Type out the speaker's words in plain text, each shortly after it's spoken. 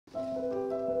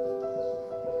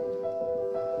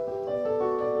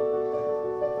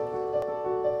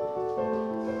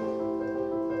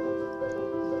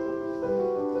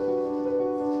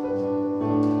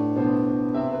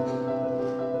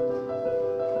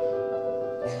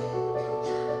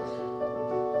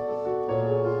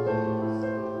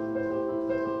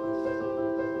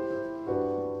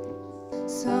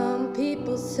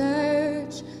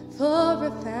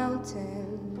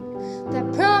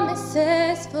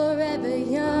forever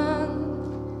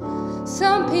young.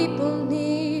 Some people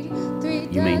need 3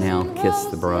 You may now kiss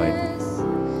the bride.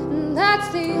 And that's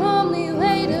the only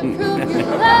way to prove you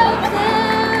love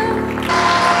them.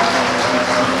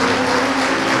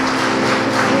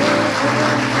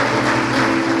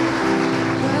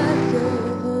 What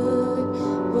good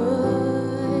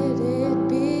would it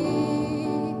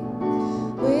be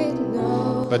with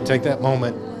no? But take that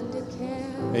moment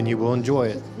and you will enjoy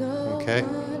it, okay?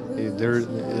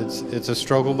 It's a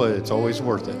struggle, but it's always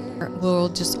worth it. We'll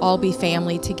just all be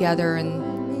family together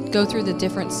and go through the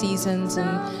different seasons and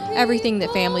everything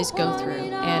that families go through.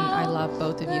 And I love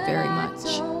both of you very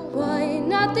much.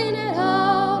 Nothing at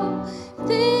all.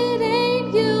 It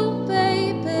ain't you,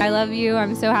 baby. I love you.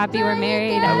 I'm so happy we're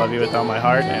married. I love you with all my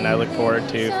heart, and I look forward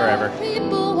to forever.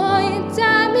 People want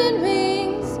diamond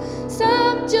rings.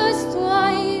 Some just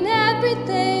want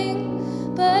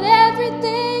everything, but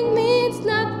everything means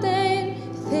nothing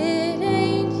if it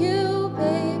ain't you,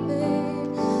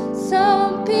 baby.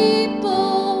 Some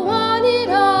people want it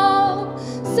all.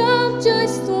 Some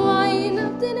just want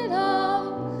nothing at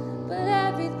all, but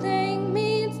everything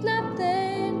means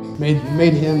nothing.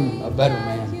 Made him a better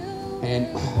man, and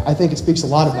I think it speaks a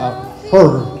lot about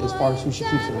her as far as who she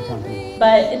keeps in her company.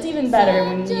 But it's even better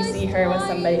when you see her with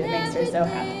somebody that makes her so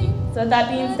happy. So with that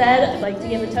being said, I'd like to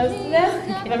give a toast to this.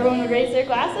 If everyone would raise their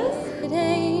glasses. It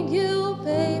ain't you,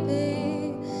 baby.